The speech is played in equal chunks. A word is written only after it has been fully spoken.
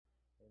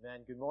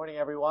Amen. Good morning,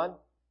 everyone.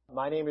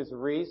 My name is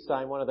Reese.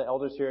 I'm one of the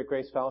elders here at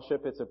Grace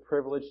Fellowship. It's a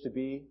privilege to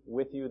be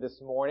with you this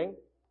morning.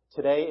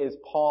 Today is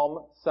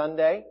Palm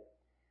Sunday,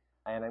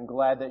 and I'm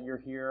glad that you're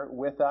here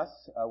with us,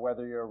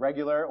 whether you're a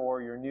regular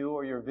or you're new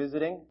or you're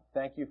visiting.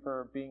 Thank you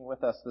for being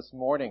with us this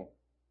morning.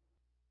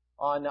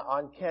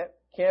 On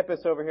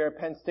campus over here at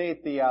Penn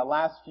State, the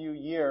last few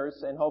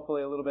years, and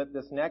hopefully a little bit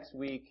this next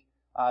week,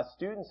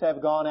 students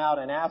have gone out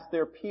and asked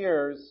their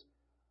peers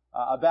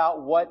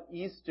about what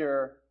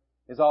Easter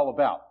is all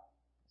about.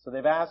 So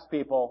they've asked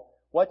people,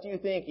 what do you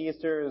think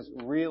Easter is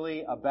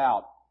really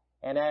about?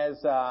 And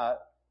as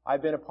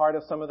I've been a part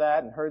of some of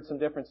that and heard some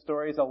different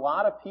stories, a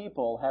lot of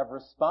people have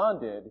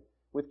responded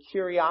with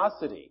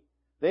curiosity.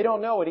 They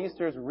don't know what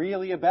Easter is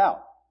really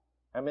about.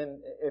 I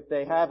mean, if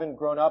they haven't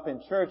grown up in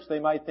church, they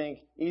might think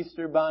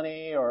Easter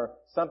bunny or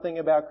something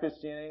about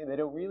Christianity.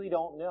 They really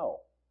don't know.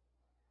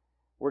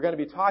 We're going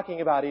to be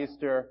talking about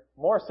Easter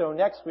more so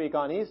next week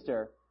on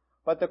Easter.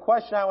 But the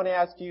question I want to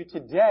ask you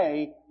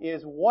today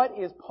is, what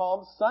is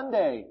Palm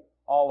Sunday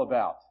all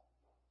about?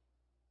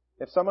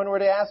 If someone were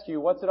to ask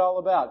you, what's it all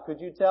about? Could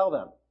you tell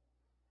them?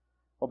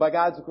 Well, by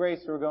God's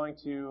grace, we're going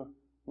to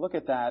look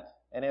at that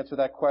and answer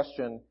that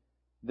question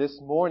this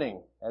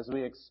morning as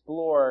we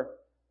explore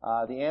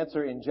the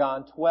answer in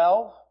John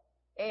 12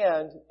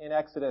 and in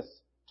Exodus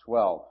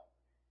 12.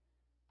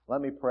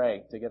 Let me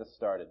pray to get us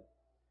started.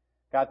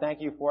 God,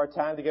 thank you for our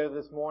time together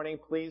this morning.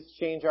 Please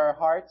change our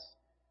hearts.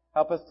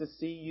 Help us to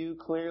see you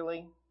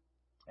clearly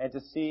and to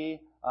see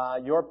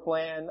your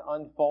plan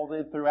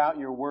unfolded throughout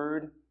your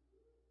word.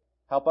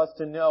 Help us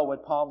to know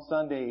what Palm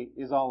Sunday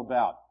is all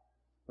about.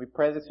 We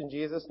pray this in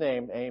Jesus'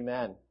 name.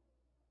 Amen.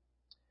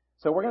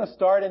 So we're going to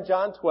start in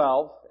John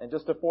 12, and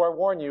just to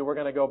forewarn you, we're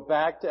going to go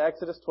back to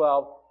Exodus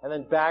 12 and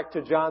then back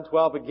to John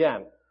 12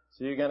 again.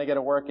 So you're going to get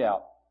a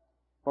workout.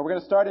 But we're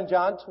going to start in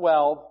John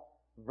 12,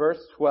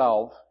 verse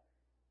 12,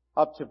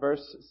 up to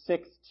verse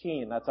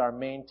 16. That's our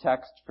main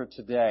text for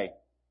today.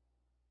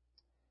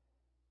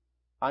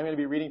 I'm going to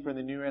be reading from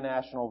the New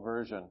International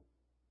Version.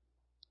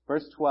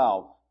 Verse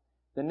 12.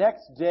 The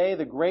next day,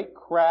 the great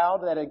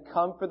crowd that had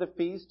come for the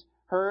feast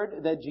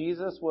heard that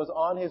Jesus was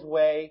on his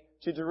way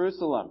to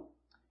Jerusalem.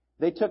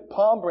 They took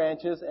palm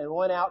branches and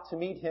went out to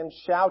meet him,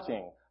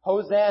 shouting,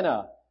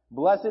 Hosanna!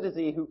 Blessed is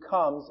he who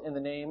comes in the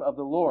name of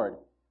the Lord.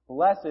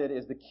 Blessed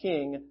is the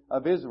King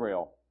of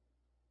Israel.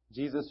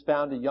 Jesus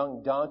found a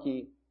young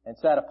donkey and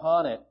sat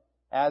upon it,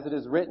 as it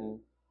is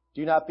written,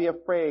 Do not be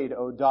afraid,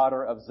 O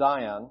daughter of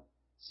Zion.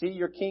 See,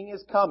 your king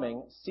is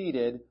coming,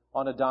 seated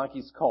on a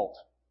donkey's colt.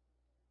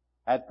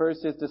 At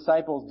first his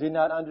disciples did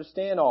not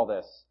understand all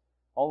this.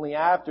 Only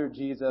after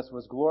Jesus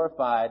was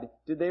glorified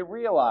did they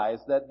realize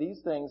that these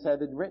things had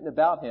been written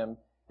about him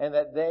and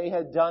that they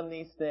had done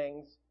these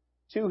things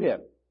to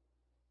him.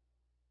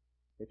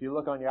 If you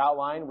look on your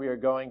outline, we are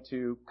going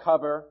to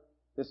cover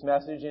this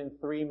message in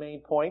three main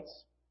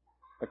points.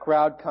 The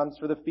crowd comes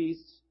for the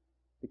feast,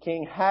 the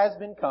king has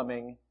been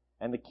coming,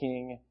 and the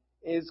king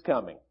is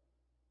coming.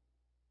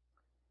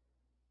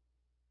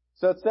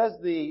 So it says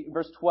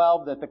verse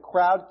 12 that the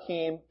crowd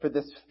came for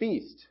this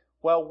feast.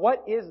 Well,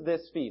 what is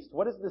this feast?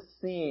 What is the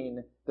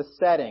scene, the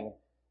setting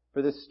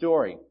for this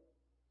story?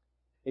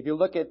 If you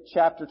look at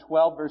chapter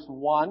 12, verse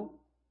 1,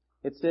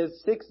 it says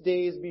 6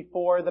 days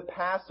before the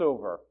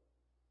Passover.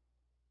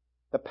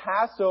 The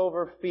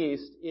Passover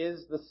feast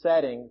is the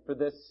setting for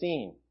this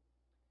scene.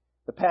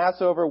 The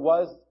Passover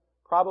was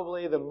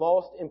probably the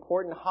most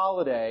important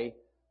holiday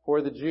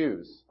for the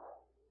Jews.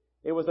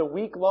 It was a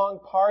week-long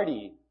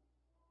party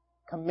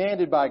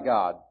commanded by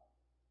God.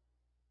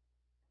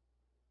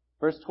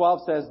 Verse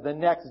 12 says the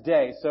next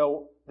day.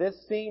 So this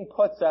scene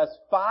puts us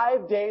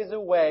 5 days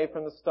away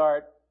from the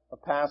start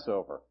of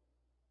Passover.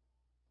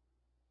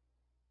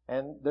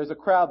 And there's a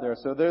crowd there,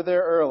 so they're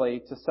there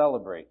early to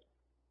celebrate.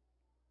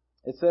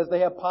 It says they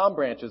have palm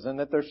branches and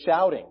that they're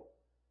shouting.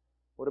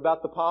 What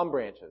about the palm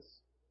branches?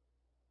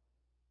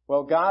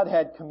 Well, God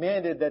had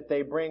commanded that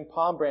they bring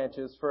palm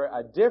branches for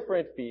a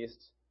different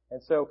feast,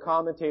 and so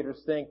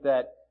commentators think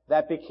that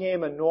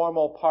became a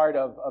normal part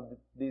of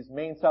these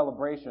main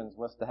celebrations,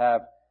 was to have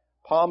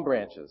palm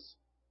branches.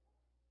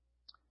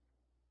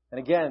 And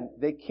again,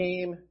 they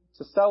came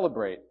to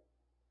celebrate.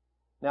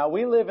 Now,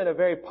 we live in a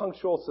very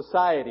punctual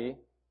society,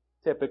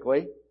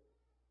 typically.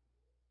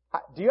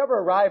 Do you ever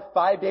arrive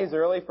 5 days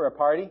early for a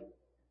party?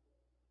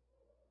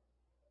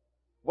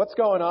 What's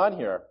going on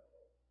here?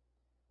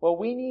 Well,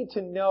 we need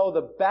to know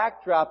the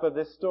backdrop of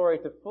this story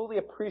to fully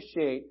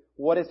appreciate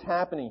what is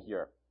happening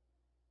here.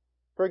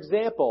 For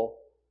example,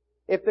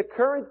 if the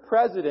current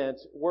president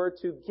were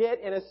to get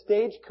in a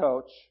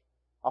stagecoach,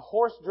 a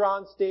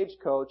horse-drawn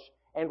stagecoach,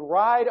 and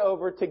ride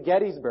over to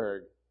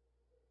Gettysburg,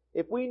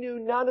 if we knew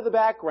none of the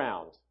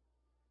background,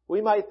 we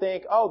might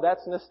think, oh,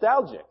 that's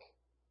nostalgic,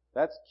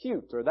 that's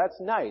cute, or that's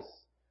nice.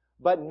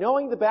 But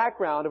knowing the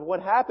background of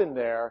what happened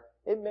there,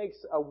 it makes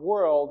a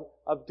world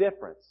of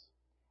difference.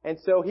 And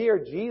so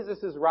here, Jesus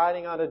is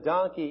riding on a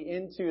donkey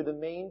into the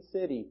main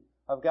city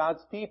of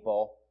God's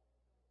people.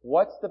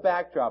 What's the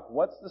backdrop?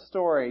 What's the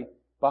story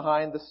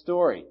behind the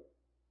story?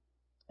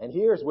 And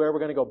here's where we're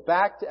going to go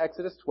back to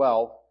Exodus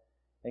 12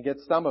 and get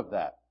some of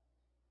that.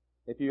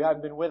 If you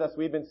haven't been with us,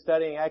 we've been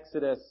studying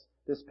Exodus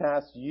this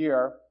past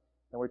year,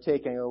 and we're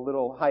taking a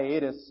little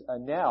hiatus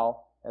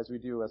now as we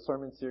do a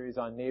sermon series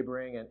on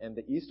neighboring and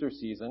the Easter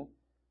season.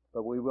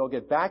 But we will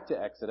get back to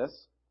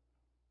Exodus.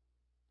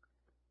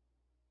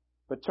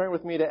 But turn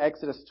with me to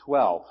Exodus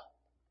 12.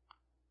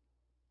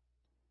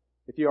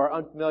 If you are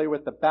unfamiliar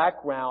with the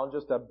background,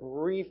 just a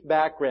brief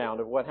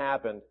background of what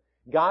happened.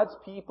 God's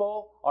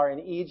people are in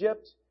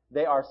Egypt.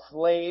 They are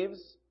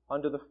slaves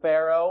under the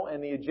Pharaoh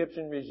and the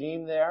Egyptian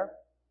regime there.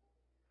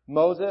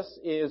 Moses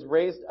is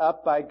raised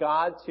up by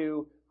God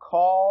to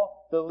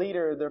call the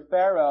leader, the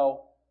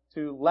Pharaoh,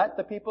 to let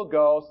the people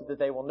go so that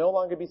they will no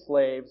longer be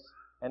slaves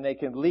and they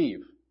can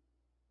leave.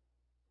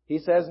 He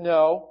says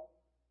no,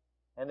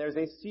 and there's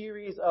a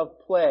series of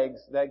plagues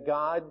that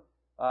God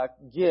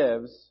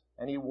gives,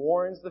 and he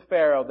warns the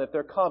Pharaoh that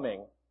they're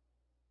coming.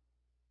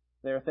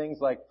 There are things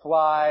like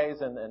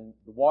flies, and the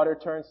water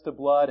turns to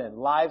blood, and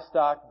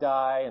livestock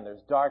die, and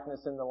there's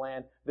darkness in the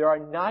land. There are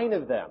 9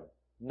 of them,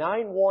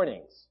 9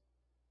 warnings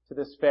to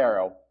this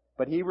Pharaoh,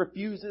 but he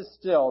refuses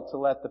still to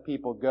let the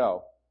people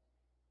go.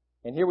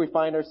 And here we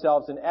find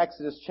ourselves in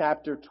Exodus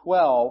chapter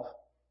 12,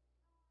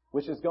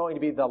 which is going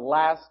to be the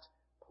last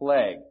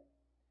plague.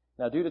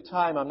 Now, due to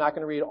time, I'm not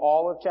going to read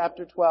all of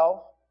chapter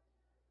 12,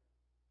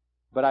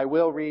 but I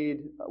will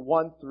read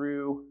 1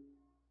 through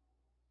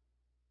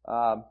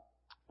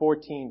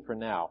 14 for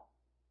now.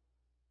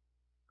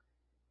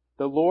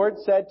 The Lord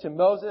said to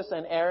Moses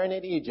and Aaron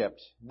in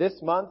Egypt, "This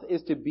month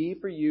is to be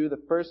for you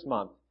the first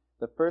month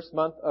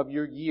of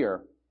your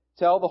year.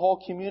 Tell the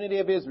whole community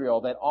of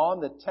Israel that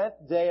on the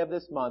 10th day of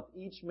this month,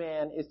 each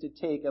man is to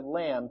take a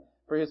lamb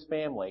for his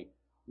family,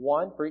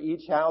 1 for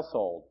each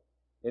household.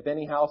 If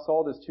any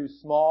household is too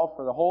small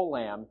for the whole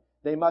lamb,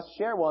 they must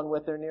share one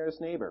with their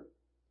nearest neighbor.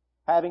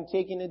 Having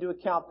taken into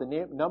account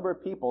the number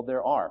of people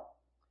there are,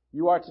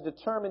 you are to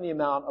determine the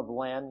amount of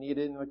lamb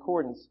needed in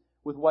accordance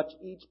with what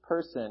each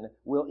person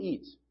will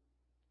eat.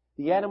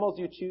 The animals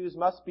you choose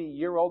must be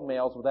year-old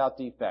males without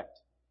defect,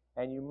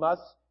 and you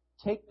must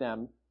take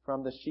them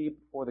from the sheep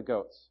or the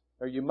goats.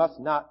 You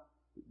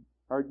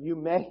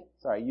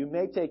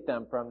may take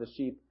them from the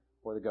sheep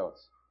or the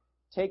goats.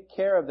 Take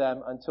care of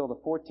them until the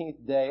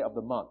 14th day of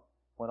the month,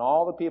 when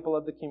all the people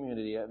of the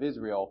community of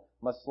Israel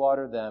must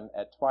slaughter them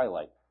at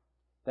twilight.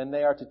 Then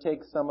they are to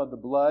take some of the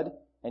blood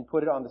and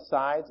put it on the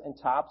sides and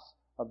tops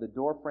of the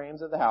door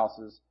frames of the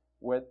houses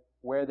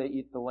where they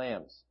eat the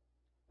lambs.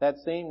 That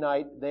same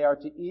night they are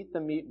to eat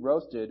the meat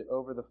roasted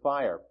over the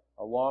fire,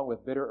 along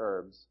with bitter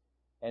herbs,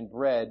 and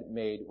bread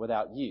made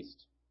without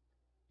yeast.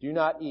 Do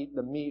not eat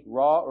the meat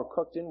raw or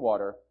cooked in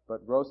water,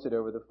 but roasted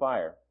over the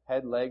fire,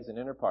 head, legs, and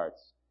inner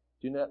parts.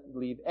 Do not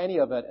leave any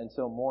of it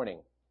until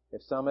morning.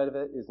 If some of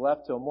it is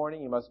left till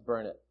morning, you must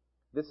burn it.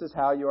 This is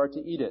how you are to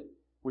eat it,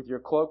 with your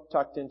cloak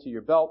tucked into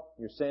your belt,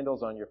 your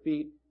sandals on your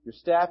feet, your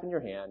staff in your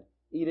hand.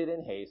 Eat it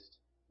in haste.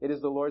 It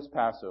is the Lord's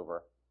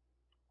Passover.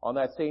 On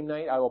that same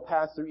night I will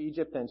pass through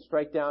Egypt and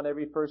strike down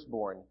every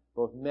firstborn,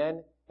 both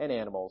men and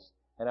animals,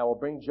 and I will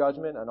bring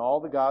judgment on all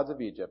the gods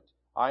of Egypt.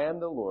 I am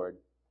the Lord.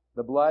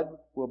 The blood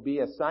will be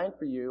a sign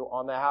for you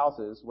on the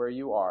houses where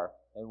you are,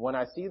 and when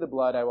I see the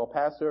blood I will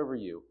pass over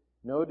you.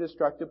 No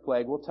destructive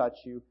plague will touch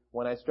you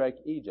when I strike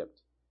Egypt.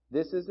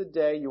 This is a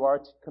day you are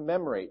to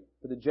commemorate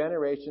for the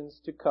generations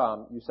to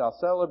come. You shall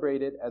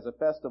celebrate it as a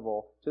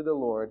festival to the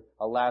Lord,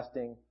 a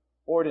lasting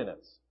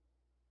ordinance."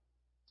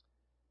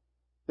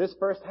 This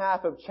first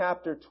half of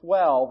chapter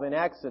 12 in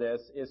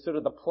Exodus is sort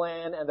of the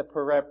plan and the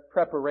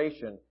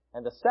preparation.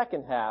 And the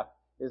second half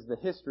is the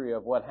history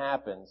of what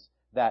happens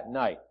that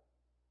night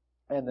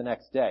and the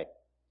next day.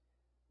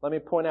 Let me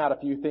point out a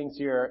few things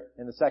here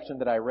in the section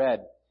that I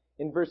read.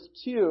 In verse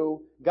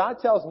 2, God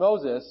tells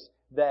Moses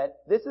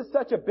that this is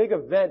such a big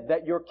event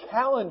that your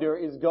calendar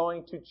is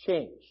going to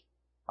change.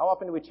 How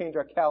often do we change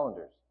our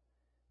calendars?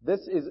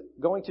 This is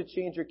going to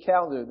change your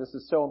calendar. This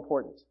is so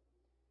important.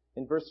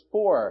 In verse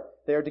 4,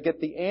 they are to get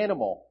the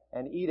animal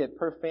and eat it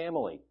per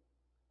family,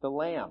 the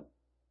lamb.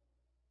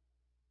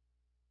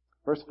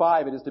 Verse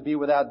 5, it is to be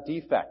without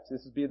defect.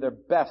 This is to be their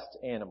best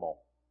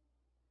animal.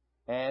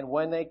 And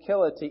when they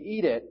kill it, to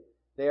eat it,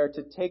 they are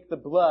to take the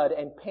blood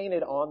and paint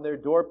it on their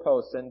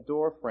doorposts and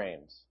door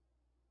frames.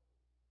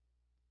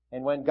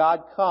 And when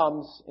God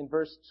comes in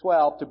verse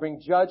 12 to bring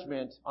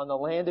judgment on the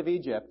land of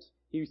Egypt,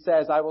 he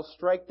says, "I will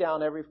strike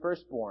down every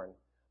firstborn.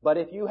 But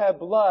if you have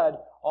blood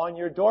on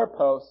your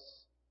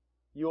doorposts,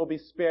 you will be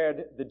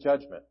spared the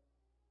judgment."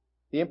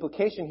 The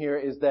implication here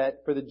is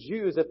that for the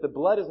Jews, if the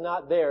blood is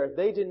not there, if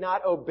they did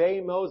not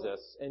obey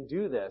Moses and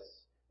do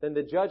this, then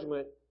the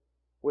judgment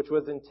which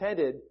was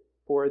intended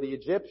for the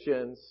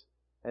Egyptians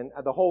and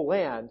the whole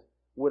land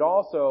would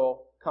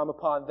also come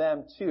upon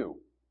them too.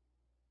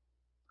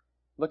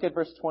 Look at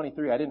verse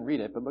 23. I didn't read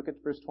it, but look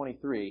at verse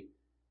 23.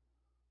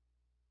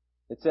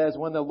 It says,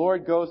 "When the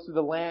Lord goes through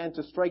the land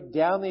to strike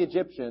down the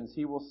Egyptians,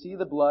 he will see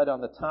the blood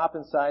on the top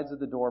and sides of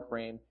the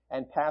doorframe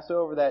and pass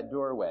over that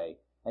doorway.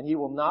 And he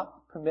will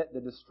not permit the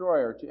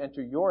destroyer to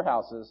enter your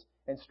houses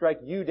and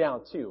strike you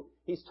down too."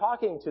 he's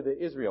talking to the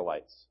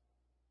Israelites.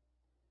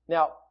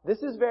 Now, this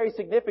is very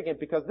significant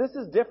because this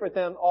is different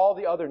than all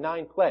the other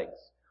 9 plagues.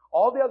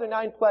 All the other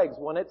 9 plagues,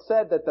 when it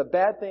said that the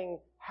bad thing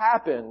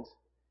happened,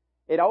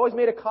 it always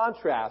made a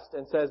contrast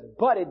and says,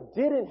 but it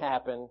didn't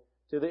happen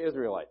to the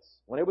Israelites.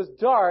 When it was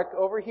dark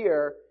over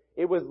here,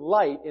 it was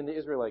light in the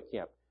Israelite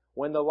camp.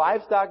 When the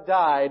livestock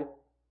died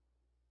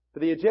for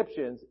the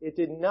Egyptians, it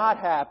did not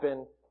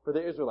happen for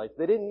the Israelites.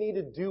 They didn't need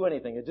to do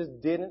anything. It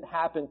just didn't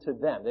happen to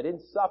them. They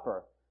didn't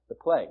suffer the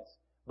plagues.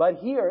 But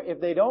here,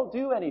 if they don't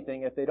do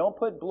anything, if they don't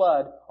put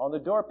blood on the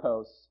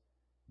doorposts,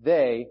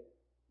 they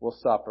will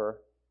suffer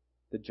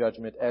the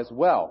judgment as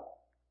well.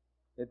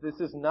 This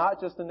is not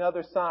just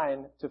another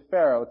sign to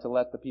Pharaoh to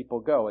let the people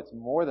go. It's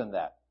more than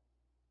that.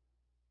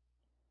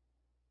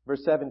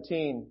 Verse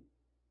 17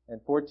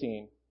 and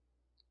 14,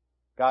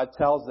 God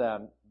tells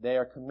them they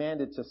are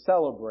commanded to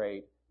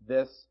celebrate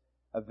this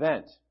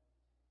event.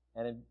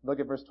 And look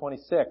at verse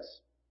 26.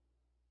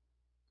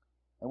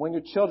 And when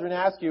your children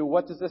ask you,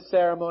 what does this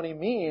ceremony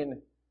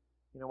mean?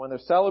 When they're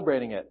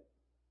celebrating it.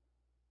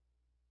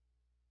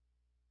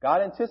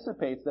 God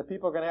anticipates that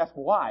people are going to ask,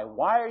 why?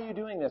 Why are you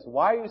doing this?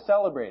 Why are you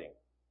celebrating?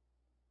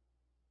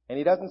 And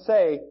he doesn't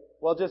say,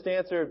 well, just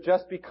answer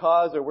just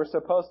because or we're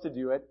supposed to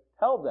do it.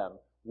 Tell them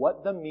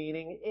what the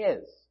meaning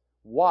is.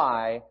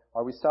 Why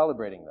are we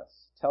celebrating this?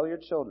 Tell your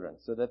children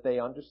so that they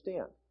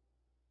understand.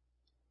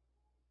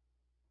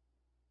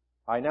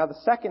 All right, now the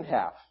second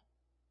half.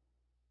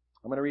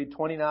 I'm going to read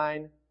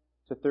 29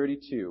 to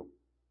 32.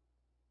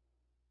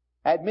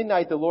 At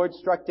midnight, the Lord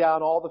struck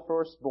down all the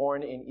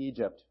firstborn in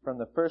Egypt, from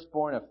the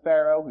firstborn of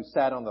Pharaoh, who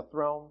sat on the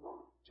throne,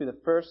 to the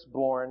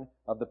firstborn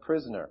of the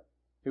prisoner,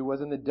 who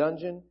was in the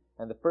dungeon,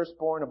 and the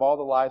firstborn of all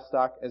the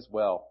livestock as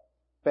well.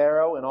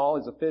 Pharaoh and all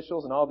his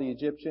officials and all the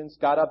Egyptians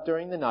got up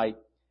during the night,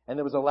 and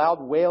there was a loud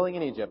wailing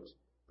in Egypt,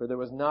 for there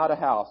was not a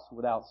house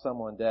without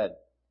someone dead.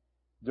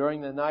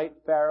 During the night,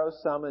 Pharaoh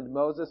summoned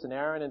Moses and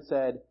Aaron and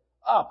said,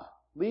 Up,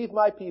 leave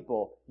my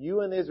people, you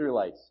and the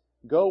Israelites.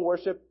 Go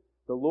worship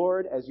the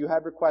Lord as you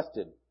have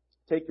requested.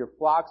 Take your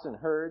flocks and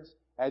herds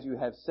as you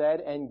have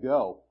said, and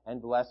go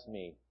and bless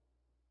me.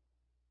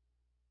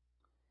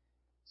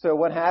 So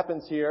what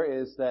happens here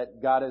is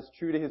that God is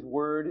true to His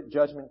word.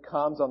 Judgment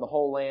comes on the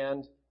whole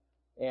land,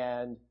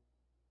 and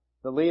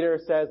the leader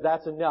says,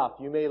 that's enough.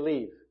 You may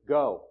leave.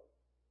 Go.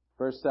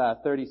 Verse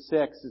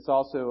 36, it's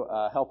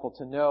also helpful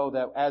to know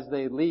that as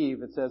they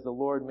leave, it says the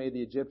Lord made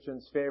the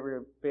Egyptians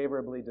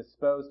favorably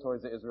disposed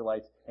towards the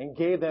Israelites and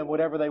gave them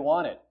whatever they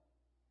wanted.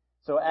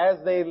 So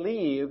as they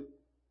leave,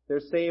 they're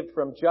saved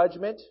from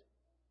judgment.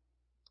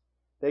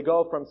 They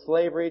go from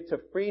slavery to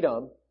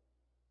freedom,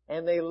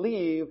 and they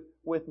leave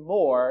with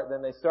more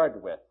than they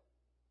started with.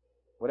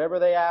 Whatever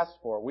they asked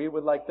for, we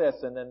would like this,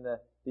 and then the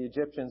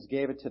Egyptians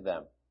gave it to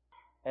them.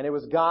 And it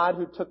was God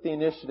who took the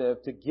initiative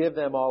to give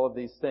them all of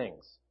these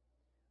things.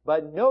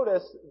 But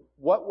notice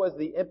what was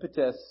the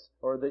impetus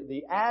or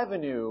the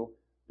avenue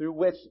through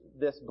which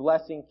this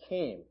blessing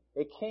came.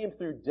 It came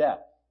through death.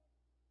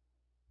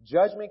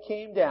 Judgment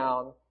came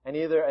down, and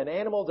either an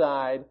animal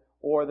died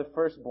or the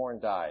firstborn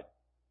died.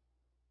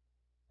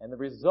 And the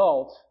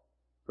result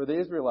for the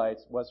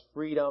Israelites was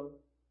freedom,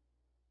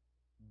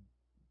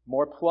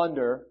 more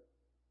plunder,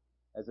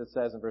 as it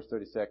says in verse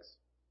 36,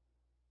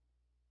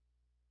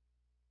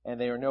 and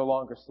they are no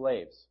longer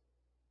slaves.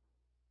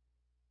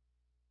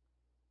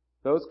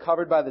 Those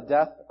covered by the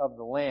death of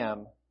the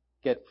Lamb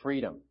get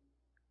freedom,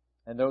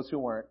 and those who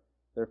weren't,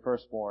 their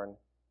firstborn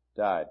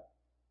died.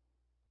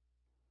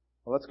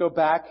 Well, let's go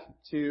back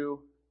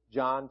to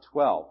John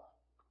 12.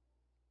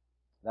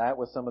 That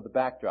was some of the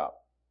backdrop.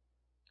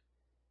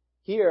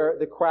 Here,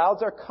 the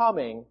crowds are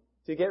coming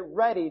to get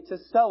ready to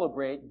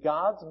celebrate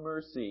God's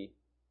mercy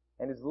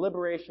and His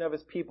liberation of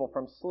His people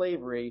from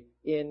slavery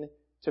into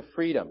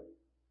freedom.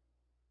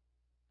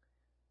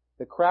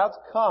 The crowds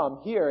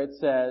come, here it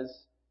says,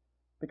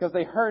 because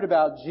they heard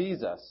about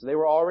Jesus. They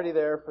were already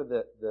there for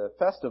the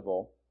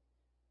festival,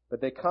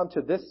 but they come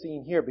to this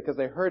scene here because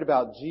they heard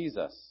about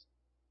Jesus.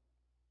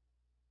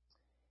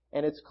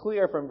 And it's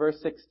clear from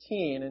verse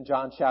 16 in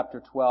John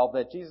chapter 12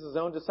 that Jesus'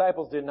 own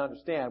disciples didn't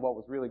understand what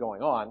was really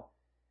going on.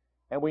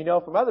 And we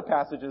know from other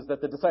passages that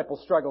the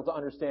disciples struggled to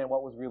understand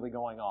what was really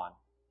going on.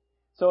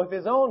 So if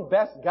His own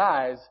best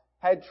guys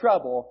had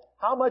trouble,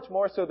 how much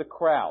more so the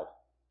crowd?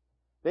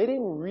 They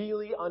didn't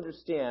really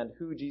understand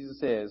who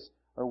Jesus is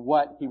or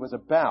what He was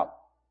about,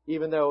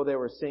 even though they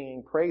were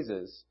singing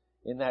praises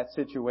in that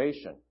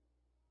situation.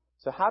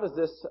 So how does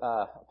this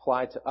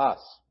apply to us?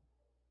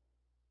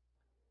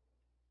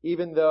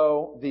 Even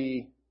though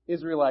the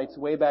Israelites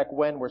way back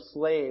when were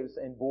slaves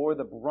and bore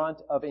the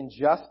brunt of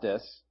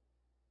injustice,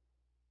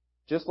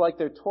 just like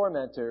their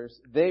tormentors,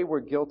 they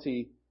were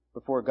guilty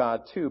before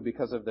God too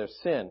because of their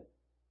sin.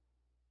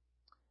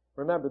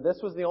 Remember, this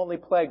was the only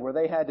plague where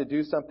they had to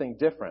do something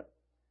different.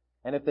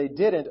 And if they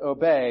didn't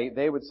obey,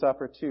 they would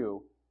suffer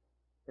too.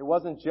 It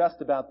wasn't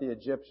just about the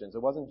Egyptians.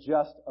 It wasn't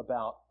just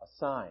about a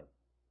sign.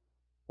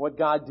 What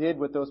God did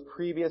with those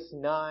previous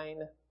 9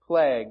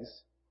 plagues,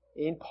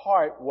 in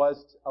part,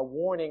 was a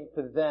warning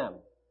to them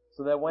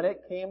so that when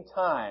it came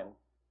time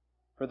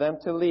for them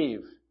to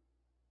leave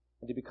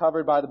and to be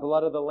covered by the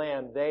blood of the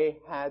Lamb, they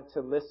had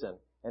to listen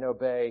and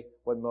obey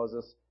what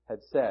Moses had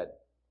said,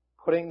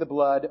 putting the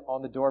blood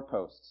on the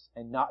doorposts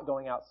and not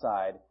going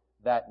outside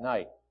that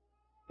night.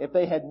 If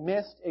they had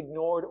missed,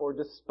 ignored, or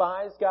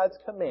despised God's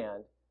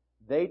command,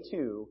 they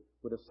too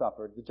would have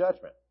suffered the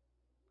judgment.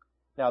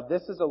 Now,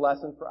 this is a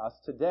lesson for us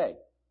today.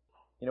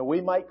 We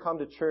might come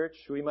to church,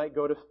 we might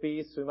go to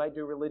feasts, we might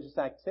do religious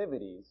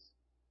activities,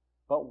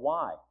 but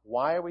why?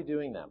 Why are we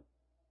doing them?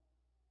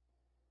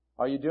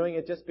 Are you doing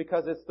it just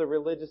because it's the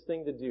religious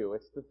thing to do?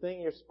 It's the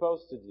thing you're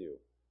supposed to do.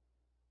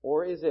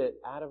 Or is it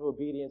out of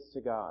obedience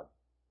to God?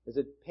 Is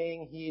it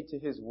paying heed to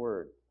His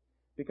Word?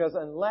 Because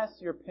unless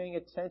you're paying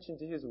attention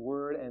to His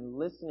Word and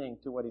listening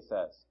to what He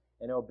says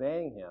and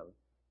obeying Him,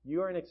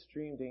 you are in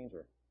extreme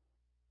danger.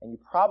 And you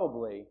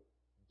probably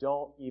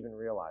don't even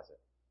realize it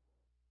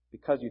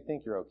because you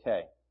think you're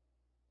okay.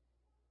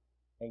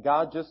 And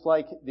God, just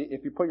like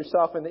if you put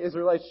yourself in the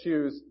Israelites'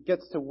 shoes,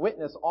 gets to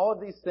witness all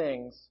of these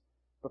things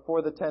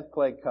before the 10th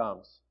plague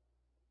comes.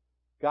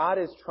 God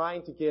is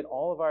trying to get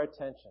all of our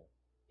attention.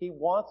 He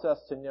wants us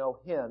to know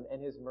Him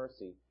and His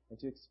mercy and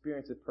to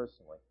experience it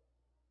personally.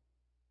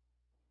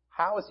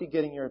 How is He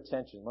getting your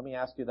attention? Let me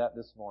ask you that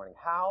this morning.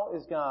 How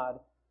is God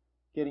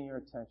getting your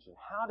attention?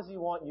 How does He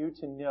want you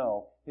to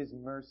know His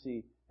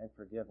mercy and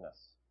forgiveness?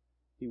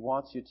 He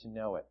wants you to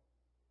know it.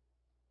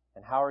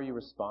 And how are you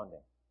responding?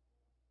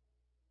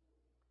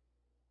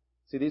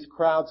 See, these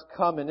crowds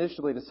come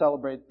initially to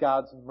celebrate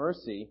God's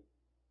mercy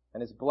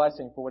and His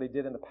blessing for what He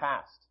did in the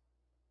past.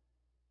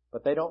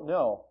 But they don't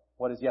know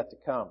what is yet to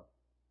come.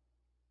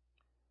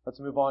 Let's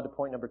move on to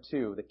point number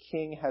 2. The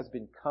King has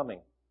been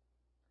coming.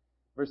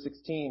 Verse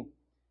 16,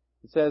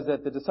 it says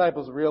that the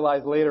disciples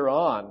realized later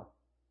on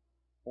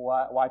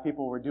why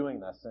people were doing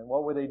this. And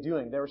what were they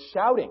doing? They were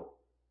shouting.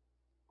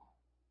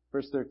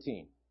 Verse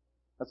 13.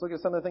 Let's look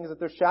at some of the things that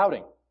they're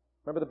shouting.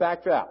 Remember the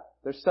backdrop.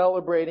 They're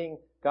celebrating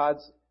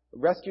God's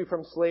rescue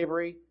from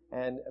slavery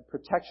and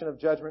protection of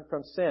judgment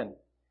from sin.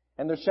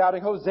 And they're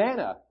shouting,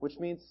 Hosanna, which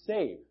means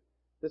save.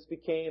 This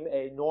became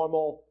a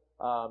normal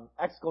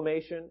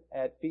exclamation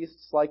at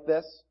feasts like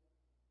this.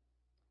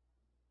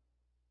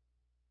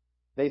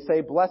 They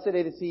say, blessed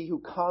is he who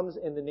comes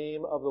in the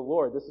name of the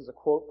Lord. This is a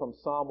quote from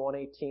Psalm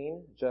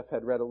 118. Jeff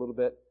had read a little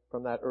bit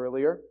from that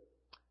earlier.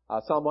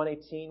 Psalm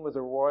 118 was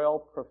a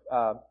royal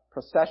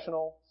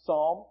processional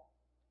psalm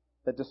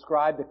that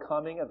described the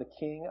coming of the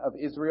King of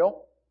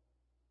Israel.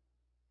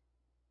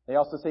 They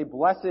also say,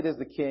 blessed is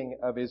the King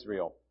of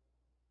Israel.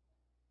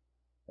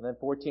 And then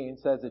 14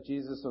 says that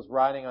Jesus was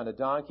riding on a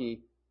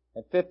donkey.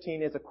 And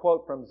 15 is a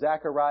quote from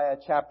Zechariah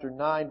chapter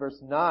 9, verse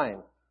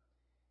 9.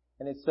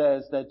 And it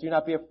says that, do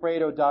not be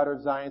afraid, O daughter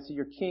of Zion. See,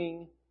 your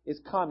king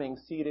is coming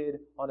seated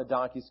on a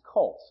donkey's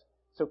colt.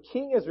 So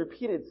king is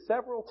repeated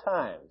several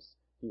times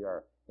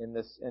here in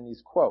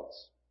these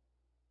quotes.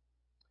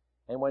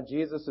 And when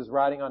Jesus is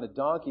riding on a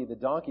donkey, the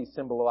donkey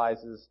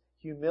symbolizes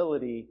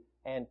humility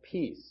and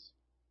peace.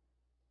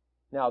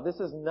 Now, this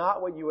is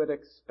not what you would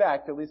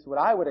expect, at least what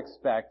I would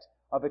expect,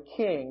 of a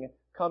king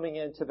coming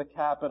into the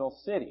capital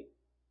city.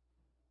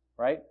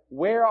 Right?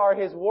 Where are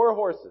his war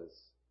horses?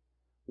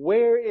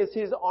 Where is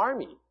his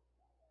army?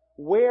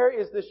 Where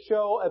is the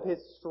show of his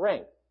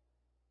strength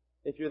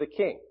if you're the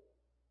king?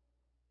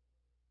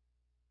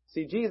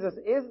 See, Jesus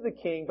is the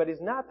king, but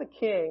he's not the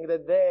king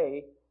that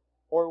they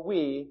or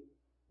we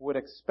would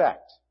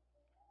expect.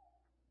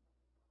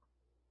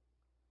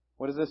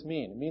 What does this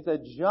mean? It means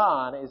that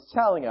John is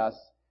telling us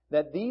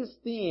that these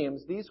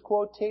themes, these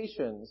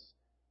quotations,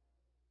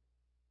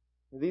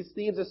 these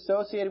themes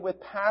associated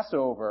with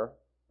Passover,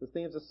 the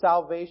themes of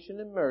salvation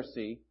and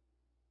mercy,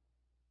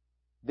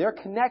 they're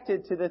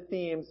connected to the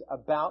themes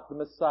about the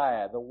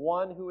Messiah, the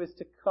one who is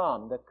to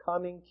come, the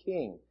coming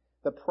King,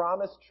 the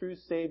promised true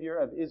Savior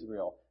of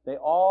Israel. They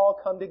all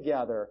come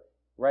together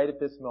right at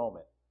this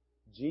moment.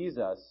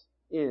 Jesus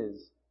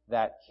is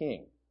that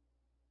King.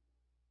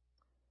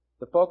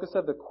 The focus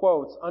of the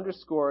quotes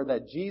underscore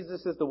that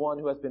Jesus is the one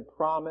who has been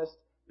promised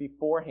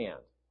beforehand.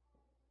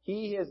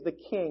 He is the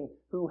King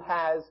who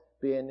has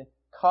been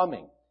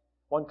coming.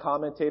 One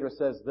commentator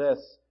says this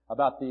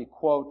about the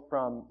quote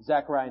from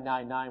Zechariah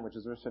 9:9, which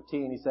is verse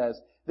 15. He says,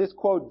 this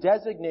quote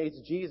designates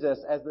Jesus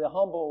as the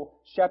humble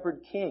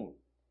shepherd king,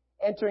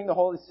 entering the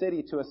holy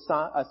city to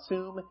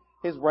assume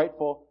his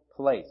rightful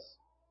place.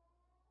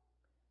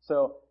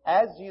 So,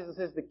 as Jesus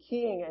is the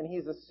king and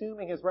he's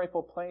assuming his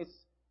rightful place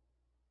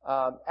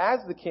as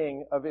the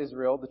king of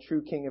Israel, the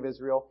true king of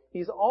Israel,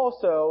 he's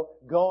also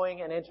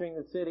going and entering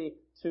the city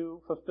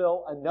to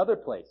fulfill another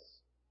place.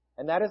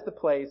 And that is the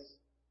place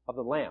of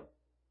the Lamb.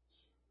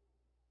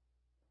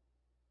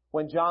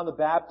 When John the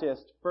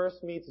Baptist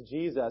first meets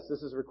Jesus,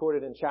 this is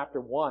recorded in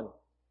chapter 1,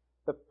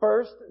 the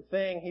first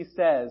thing he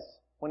says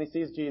when he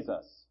sees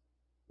Jesus,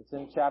 it's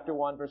in chapter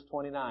 1, verse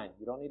 29.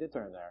 You don't need to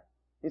turn there.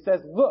 He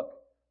says, look,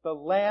 the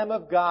Lamb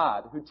of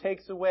God who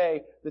takes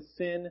away the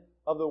sin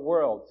of the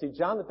world. See,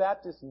 John the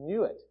Baptist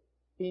knew it.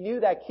 He knew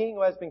that King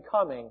who has been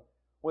coming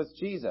was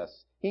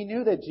Jesus. He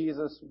knew that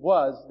Jesus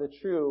was the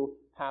true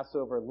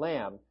Passover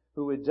lamb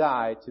who would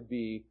die to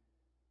be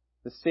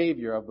the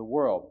Savior of the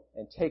world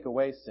and take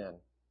away sin.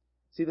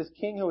 See, this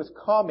King who is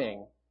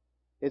coming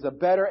is a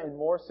better and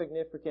more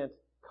significant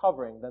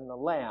covering than the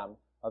lamb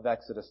of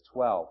Exodus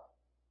 12.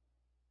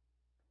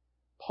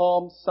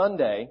 Palm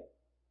Sunday,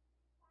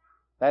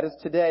 that is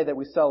today that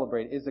we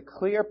celebrate, is a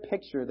clear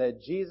picture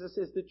that Jesus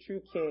is the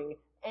true King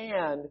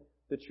and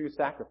the true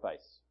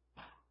sacrifice.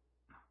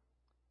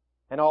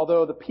 And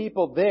although the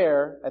people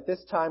there at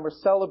this time were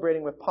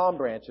celebrating with palm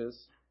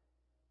branches,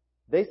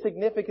 they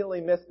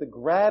significantly missed the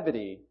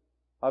gravity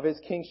of his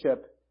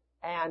kingship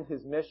and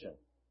his mission.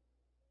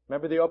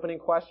 Remember the opening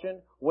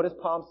question? What is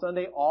Palm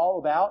Sunday all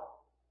about?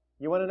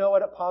 You want to know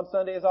what Palm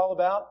Sunday is all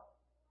about?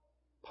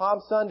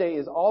 Palm Sunday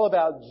is all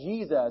about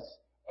Jesus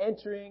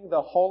entering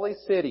the holy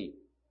city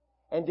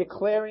and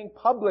declaring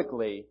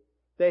publicly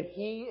that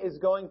he is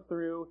going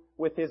through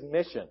with his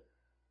mission.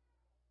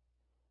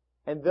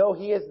 And though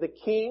he is the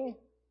king,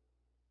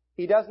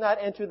 he does not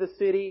enter the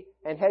city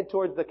and head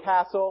towards the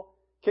castle,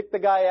 kick the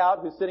guy out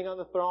who's sitting on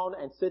the throne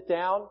and sit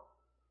down.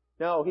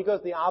 No, he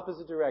goes the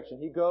opposite direction.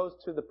 He goes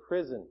to the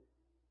prison.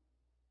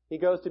 He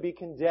goes to be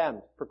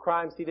condemned for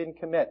crimes he didn't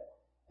commit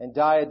and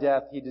die a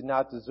death he did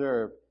not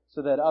deserve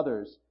so that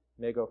others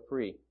may go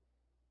free.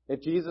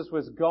 If Jesus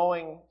was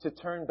going to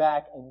turn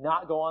back and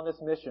not go on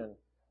this mission,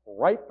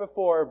 right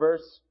before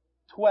verse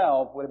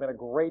 12 would have been a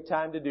great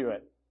time to do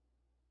it.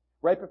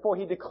 Right before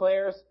he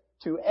declares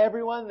to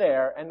everyone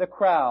there and the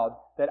crowd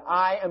that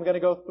I am going to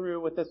go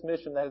through with this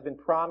mission that has been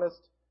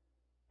promised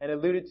and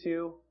alluded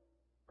to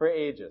for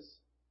ages.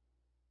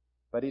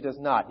 But he does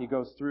not. He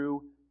goes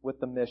through with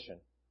the mission.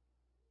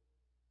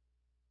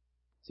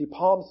 See,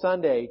 Palm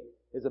Sunday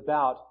is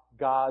about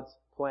God's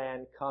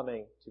plan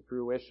coming to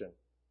fruition.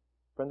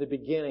 From the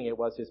beginning, it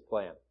was his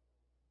plan.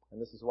 And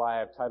this is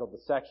why I've titled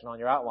the section on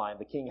your outline,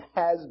 The King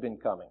Has Been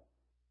Coming.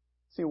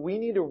 See, we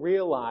need to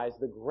realize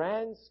the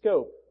grand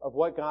scope of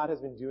what God has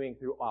been doing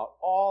throughout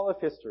all of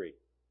history.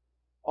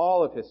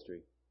 All of history.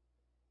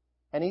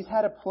 And he's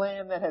had a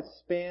plan that has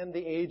spanned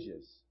the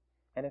ages.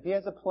 And if he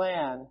has a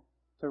plan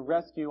to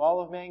rescue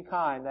all of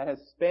mankind that has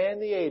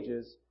spanned the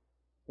ages,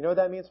 you know what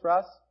that means for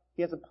us?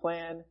 He has a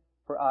plan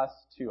for us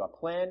too. A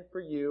plan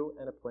for you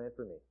and a plan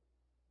for me.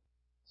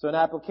 So an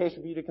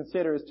application for you to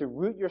consider is to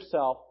root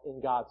yourself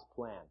in God's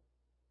plan.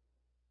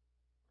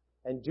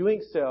 And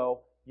doing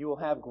so, you will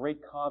have great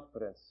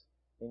confidence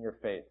in your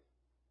faith.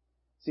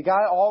 See,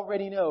 God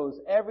already knows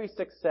every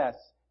success,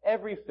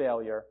 every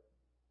failure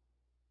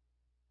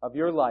of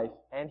your life,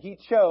 and he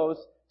chose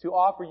to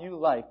offer you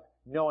life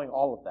knowing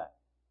all of that.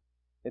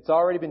 It's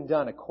already been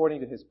done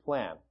according to his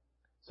plan.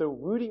 So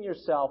rooting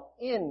yourself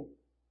in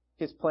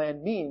his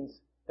plan means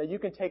that you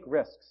can take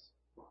risks.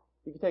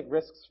 You can take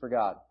risks for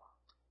God.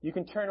 You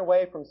can turn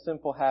away from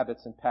sinful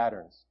habits and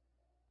patterns.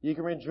 You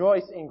can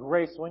rejoice in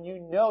grace when you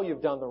know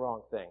you've done the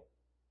wrong thing.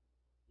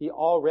 He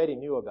already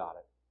knew about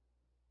it.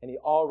 And he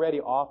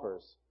already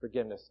offers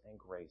forgiveness and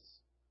grace.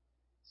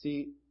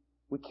 See,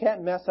 we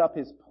can't mess up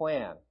his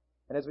plan.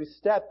 And as we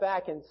step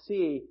back and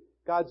see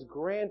God's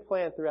grand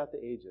plan throughout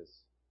the ages,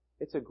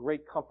 it's a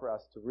great comfort for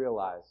us to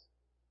realize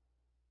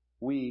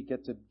we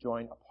get to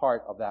join a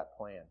part of that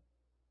plan.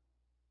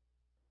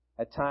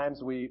 At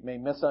times we may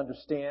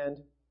misunderstand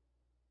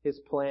his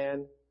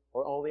plan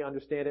or only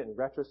understand it in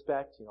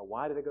retrospect. You know,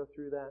 why did I go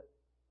through that?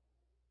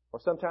 Or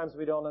sometimes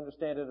we don't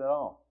understand it at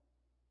all.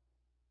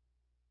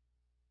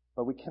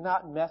 But we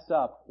cannot mess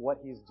up what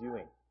he's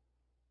doing.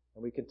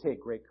 And we can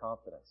take great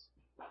confidence.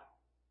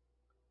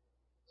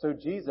 So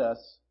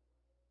Jesus,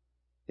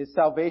 his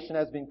salvation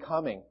has been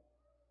coming.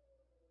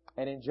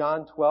 And in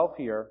John 12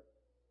 here,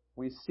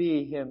 we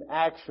see him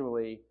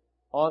actually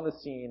on the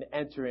scene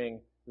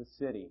entering the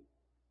city.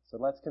 So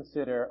let's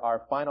consider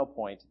our final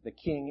point. The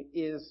King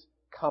is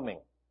coming.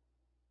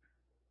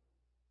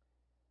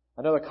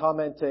 Another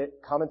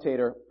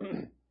commentator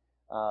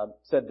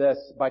said this,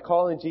 by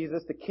calling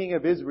Jesus the King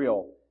of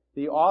Israel,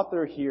 the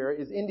author here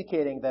is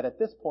indicating that at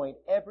this point,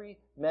 every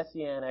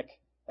messianic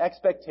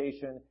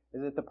expectation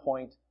is at the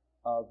point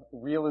of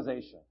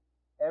realization.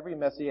 Every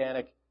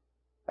messianic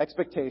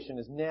expectation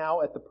is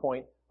now at the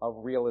point of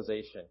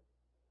realization.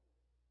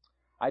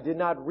 I did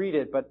not read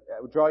it, but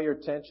I would draw your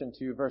attention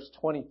to verse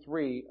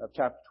 23 of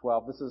chapter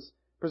 12. This is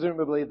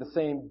presumably the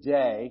same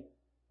day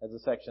as the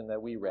section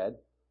that we read.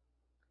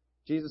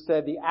 Jesus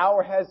said, the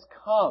hour has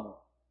come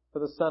for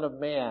the Son of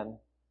Man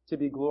to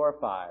be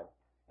glorified.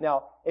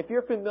 Now, if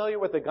you're familiar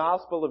with the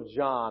Gospel of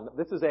John,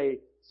 this is a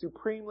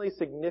supremely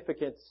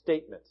significant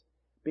statement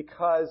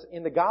because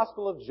in the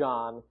Gospel of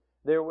John,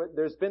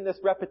 there's been this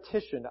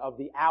repetition of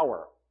the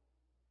hour.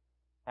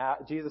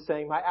 Jesus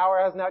saying, my hour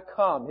has not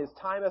come. His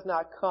time has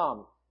not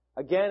come.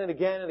 Again and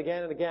again and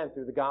again and again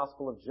through the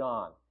Gospel of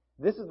John.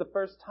 This is the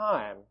first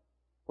time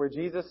where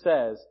Jesus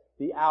says,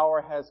 the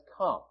hour has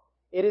come.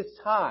 It is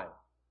time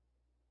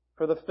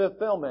for the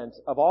fulfillment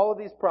of all of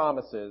these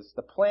promises,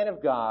 the plan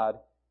of God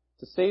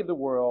to save the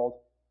world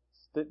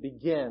that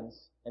begins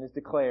and is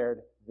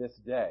declared this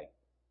day,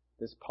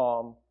 this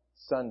Palm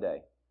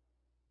Sunday.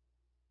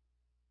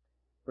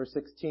 Verse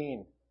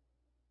 16,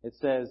 it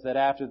says that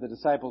after the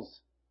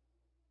disciples,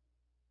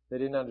 they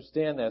didn't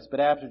understand this, but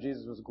after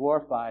Jesus was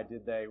glorified,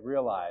 did they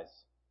realize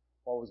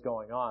what was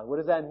going on? What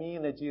does that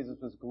mean that Jesus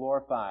was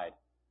glorified?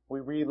 We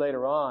read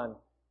later on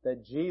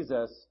that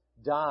Jesus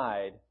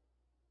died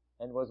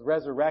and was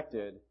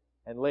resurrected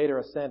and later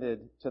ascended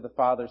to the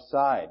Father's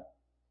side.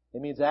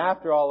 It means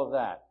after all of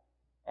that,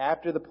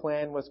 after the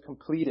plan was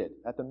completed,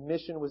 that the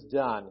mission was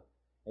done,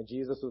 and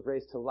Jesus was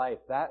raised to life,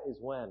 that is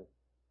when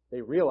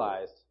they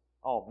realized,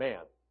 oh man,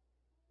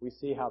 we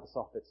see how this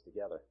all fits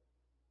together.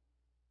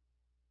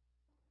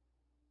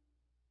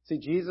 See,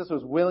 Jesus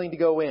was willing to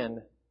go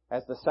in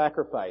as the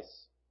sacrifice.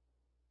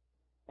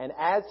 And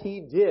as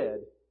he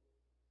did,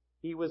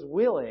 he was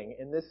willing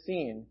in this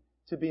scene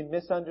to be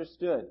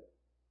misunderstood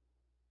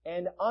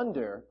and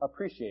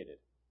underappreciated.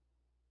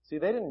 See,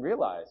 they didn't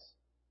realize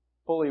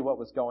fully what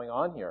was going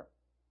on here.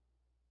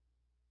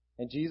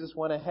 And Jesus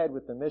went ahead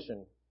with the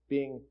mission,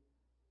 being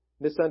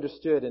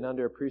misunderstood and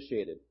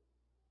underappreciated.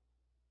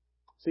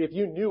 See, if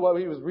you knew what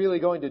he was really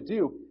going to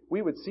do,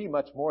 we would see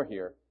much more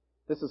here.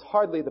 This is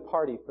hardly the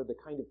party for the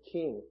kind of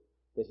king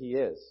that he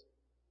is.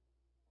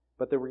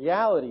 But the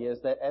reality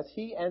is that as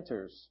he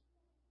enters,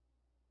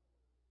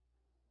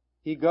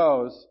 he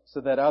goes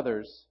so that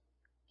others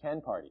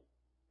can party,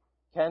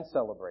 can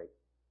celebrate.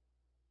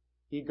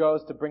 He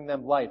goes to bring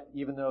them life,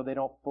 even though they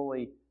don't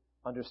fully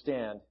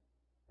understand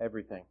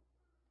everything.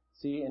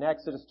 See, in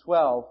Exodus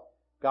 12,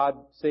 God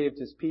saved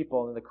his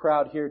people, and the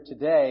crowd here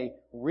today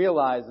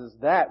realizes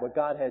that, what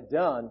God had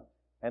done,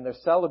 and they're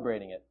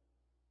celebrating it.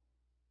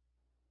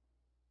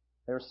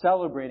 They're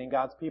celebrating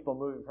God's people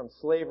moving from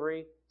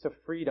slavery to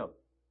freedom.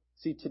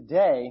 See,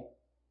 today,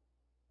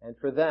 and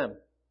for them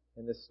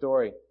in this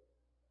story,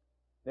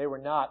 they were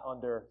not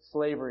under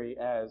slavery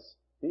as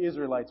the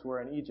Israelites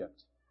were in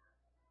Egypt.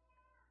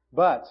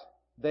 But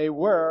they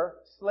were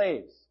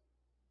slaves.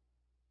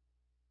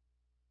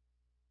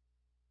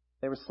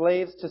 They were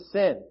slaves to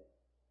sin.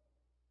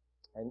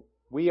 And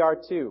we are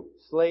too,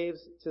 slaves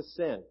to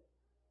sin.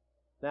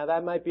 Now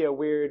that might be a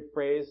weird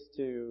phrase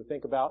to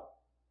think about,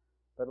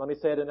 but let me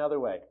say it another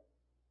way.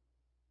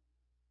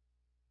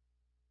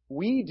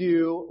 We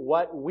do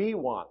what we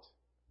want,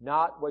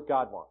 not what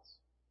God wants.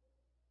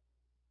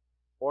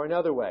 Or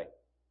another way,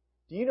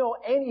 do you know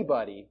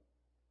anybody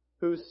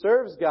who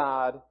serves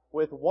God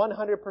with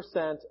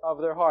 100%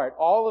 of their heart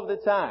all of the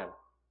time?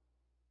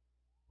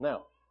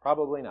 No,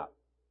 probably not.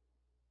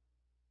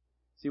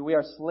 See, we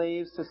are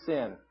slaves to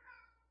sin.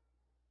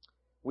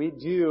 We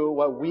do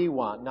what we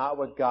want, not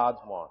what God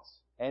wants.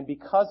 And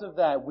because of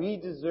that, we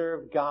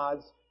deserve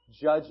God's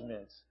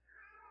judgment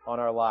on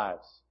our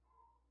lives.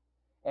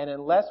 And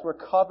unless we're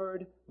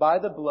covered by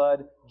the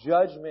blood,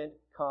 judgment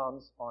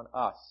comes on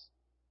us.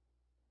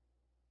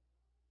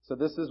 So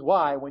this is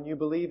why when you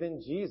believe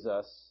in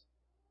Jesus,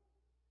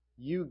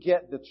 you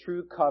get the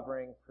true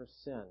covering for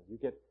sin. You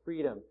get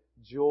freedom,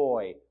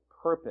 joy,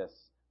 purpose,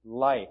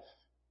 life.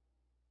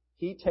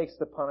 He takes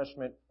the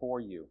punishment for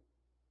you.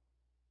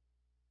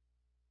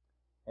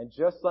 And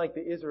just like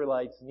the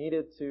Israelites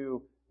needed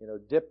to,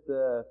 dip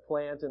the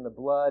plant in the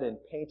blood and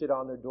paint it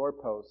on their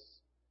doorposts,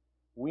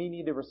 we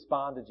need to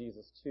respond to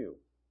Jesus too.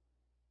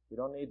 We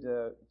don't need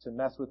to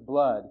mess with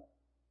blood,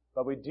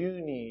 but we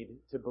do need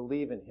to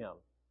believe in Him,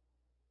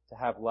 to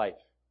have life,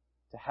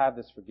 to have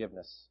this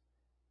forgiveness,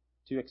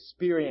 to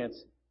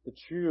experience the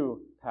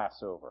true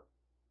Passover.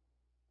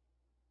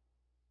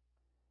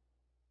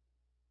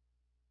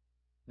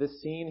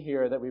 This scene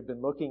here that we've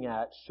been looking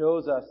at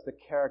shows us the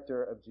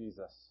character of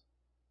Jesus.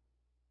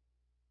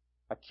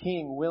 A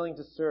king willing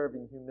to serve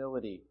in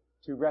humility,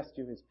 to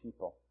rescue his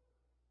people,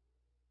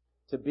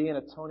 to be an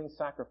atoning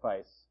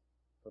sacrifice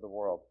for the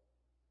world.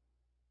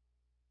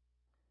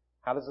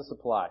 How does this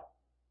apply?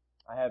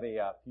 I have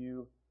a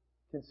few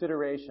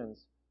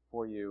considerations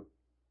for you.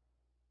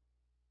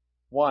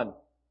 1,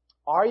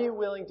 are you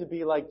willing to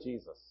be like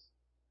Jesus?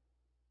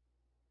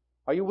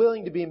 Are you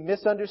willing to be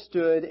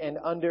misunderstood and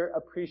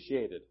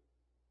underappreciated?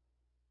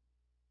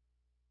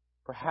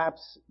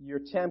 Perhaps you're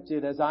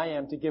tempted, as I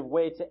am, to give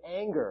way to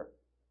anger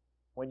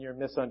when you're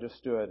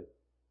misunderstood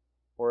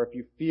or if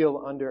you feel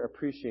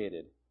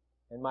underappreciated.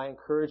 And my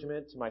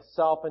encouragement to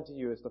myself and to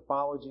you is to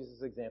follow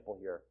Jesus' example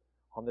here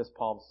on this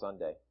Palm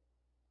Sunday.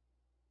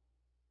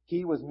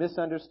 He was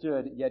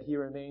misunderstood, yet he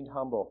remained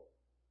humble.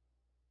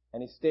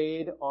 And he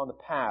stayed on the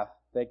path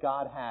that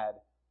God had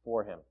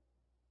for him.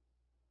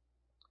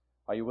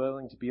 Are you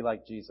willing to be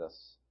like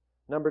Jesus?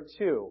 Number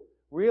 2,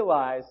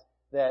 realize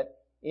that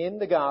in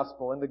the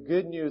gospel, in the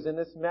good news, in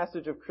this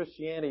message of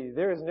Christianity,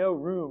 there is no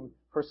room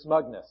for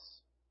smugness.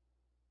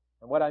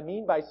 And what I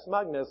mean by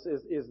smugness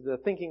is the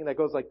thinking that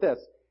goes like this.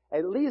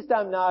 At least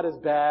I'm not as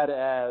bad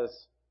as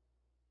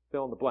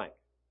fill in the blank.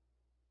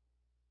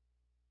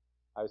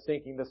 I was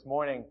thinking this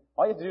morning,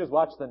 all you have to do is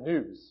watch the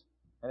news.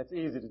 And it's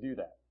easy to do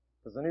that.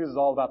 Because the news is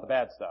all about the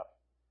bad stuff.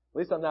 At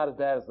least I'm not as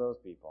bad as those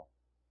people.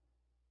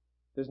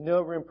 There's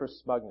no room for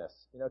smugness.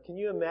 Can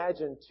you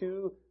imagine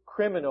 2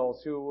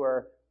 criminals who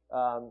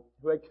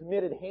had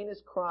committed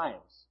heinous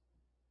crimes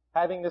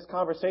having this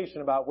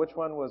conversation about which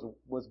one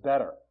was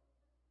better?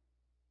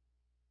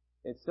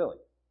 It's silly.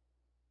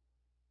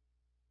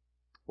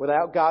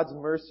 Without God's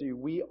mercy,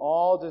 we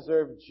all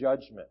deserve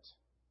judgment.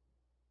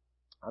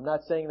 I'm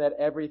not saying that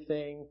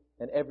everything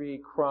and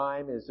every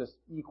crime is just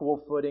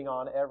equal footing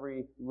on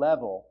every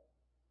level,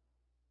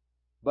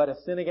 but a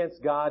sin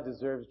against God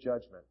deserves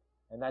judgment,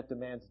 and that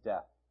demands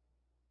death.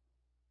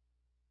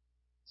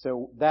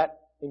 So that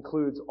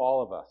includes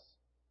all of us.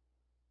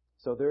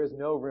 So there is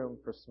no room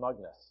for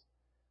smugness.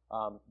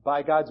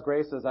 By God's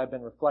grace, as I've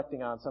been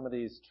reflecting on some of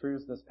these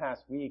truths this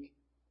past week,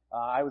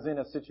 I was in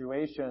a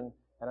situation,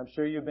 and I'm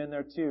sure you've been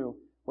there too,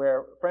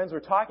 where friends were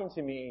talking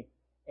to me,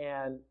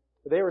 and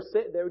they were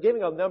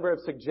giving a number of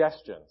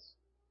suggestions.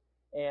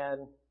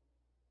 And,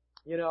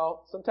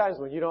 sometimes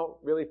when you don't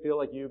really feel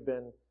like you've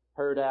been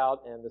heard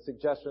out and the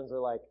suggestions are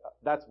like,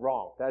 that's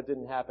wrong, that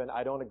didn't happen,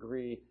 I don't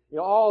agree,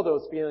 all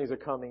those feelings are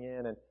coming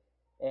in,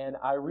 and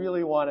I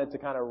really wanted to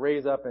kind of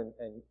raise up and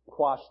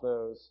quash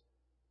those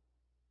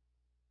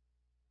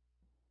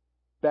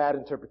bad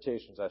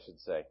interpretations, I should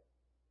say.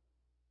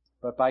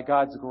 But by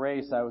God's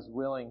grace, I was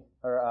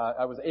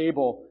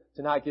able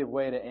to not give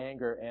way to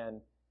anger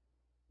and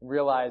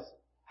realize,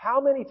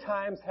 how many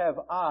times have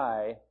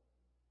I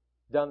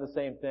done the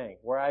same thing,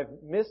 where I've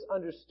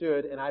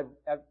misunderstood and I've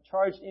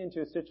charged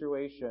into a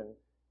situation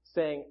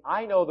saying,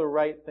 I know the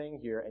right thing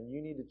here and you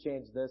need to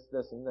change this,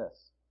 this, and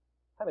this.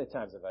 How many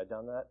times have I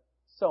done that?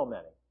 So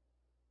many.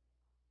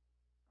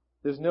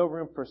 There's no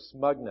room for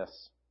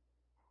smugness.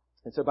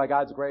 And so by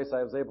God's grace,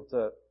 I was able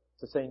to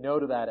say no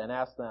to that and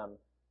ask them,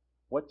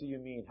 what do you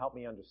mean? Help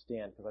me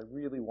understand, because I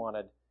really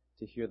wanted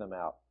to hear them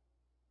out.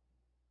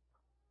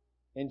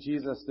 In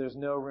Jesus, there's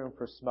no room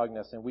for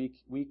smugness, and we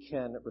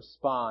can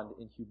respond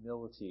in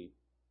humility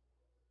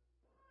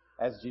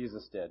as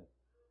Jesus did.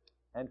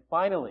 And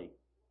finally,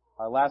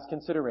 our last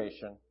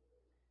consideration,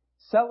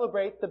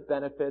 celebrate the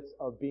benefits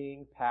of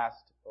being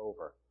passed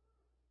over.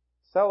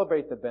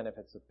 Celebrate the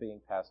benefits of being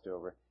passed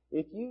over.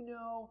 If you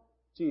know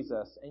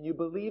Jesus and you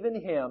believe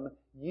in Him,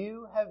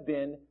 you have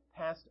been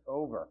passed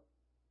over.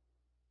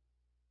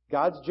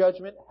 God's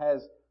judgment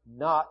has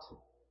not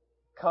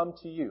come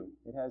to you.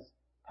 It has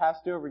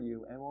passed over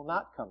you and will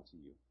not come to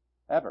you,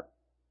 ever.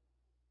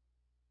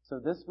 So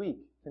this week,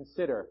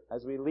 consider,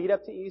 as we lead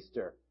up to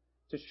Easter,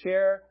 to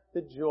share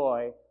the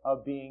joy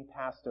of being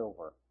passed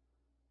over.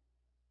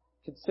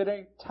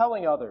 Consider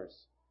telling others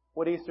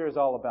what Easter is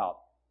all about.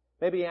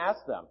 Maybe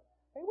ask them,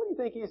 hey, what do you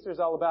think Easter is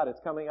all about? It's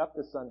coming up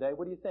this Sunday.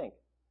 What do you think?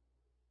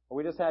 Or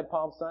we just had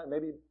Palm Sunday.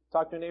 Maybe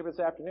talk to a neighbor this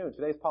afternoon.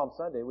 Today's Palm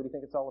Sunday. What do you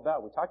think it's all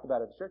about? We talked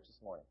about it at church this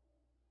morning.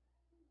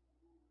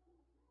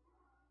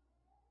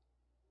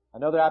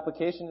 Another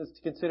application is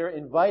to consider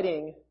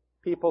inviting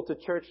people to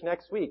church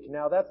next week.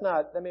 Now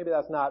maybe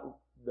that's not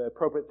the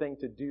appropriate thing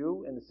to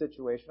do in the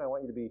situation. I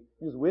want you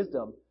to use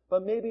wisdom.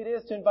 But maybe it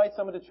is to invite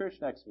someone to church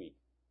next week.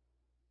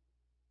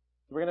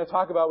 We're going to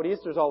talk about what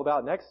Easter is all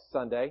about next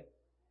Sunday.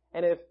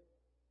 And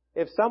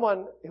if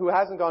someone who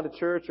hasn't gone to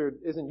church or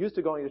isn't used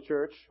to going to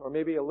church, or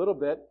maybe a little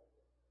bit,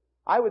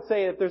 I would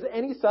say if there's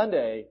any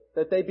Sunday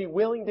that they'd be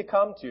willing to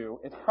come to,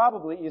 it's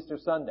probably Easter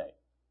Sunday.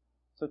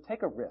 So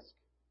take a risk.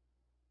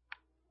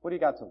 What do you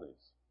got to lose?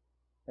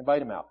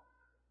 Invite him out.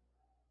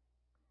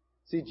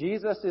 See,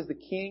 Jesus is the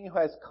King who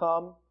has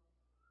come.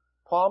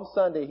 Palm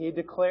Sunday, He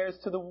declares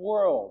to the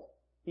world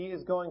He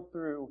is going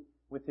through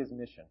with His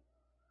mission.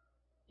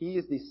 He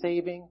is the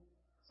saving,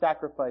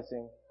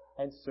 sacrificing,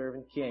 and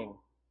servant King.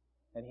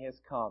 And He has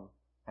come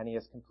and He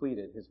has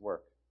completed His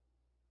work.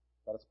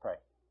 Let us pray.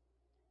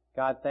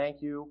 God,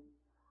 thank You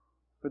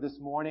for this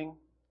morning.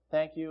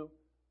 Thank You,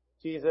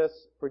 Jesus,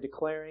 for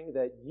declaring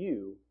that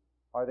You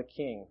are the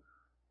King,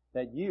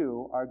 that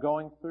You are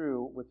going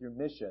through with Your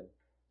mission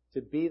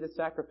to be the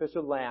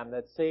sacrificial lamb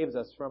that saves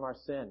us from our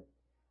sin,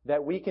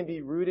 that we can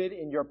be rooted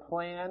in Your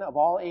plan of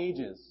all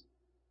ages,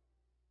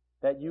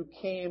 that You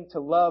came to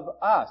love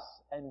us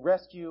and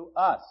rescue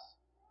us,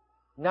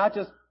 not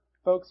just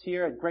folks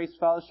here at Grace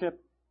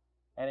Fellowship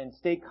and in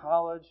State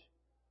College,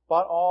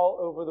 but all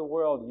over the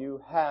world.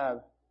 You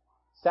have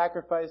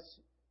sacrificed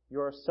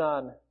Your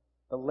Son,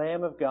 the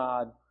Lamb of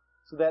God,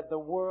 so that the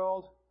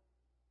world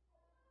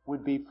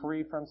would be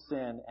free from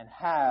sin and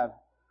have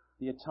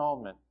the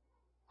atonement,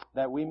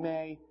 that we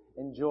may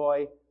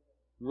enjoy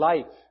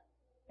life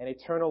and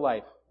eternal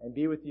life and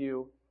be with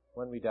You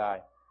when we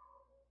die.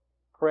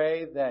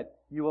 Pray that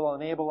You will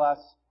enable us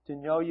to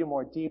know You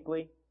more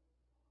deeply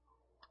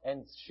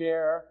and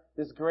share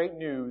this great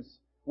news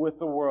with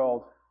the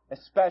world,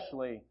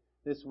 especially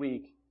this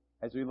week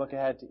as we look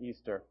ahead to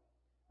Easter.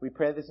 We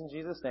pray this in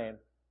Jesus' name.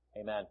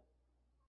 Amen.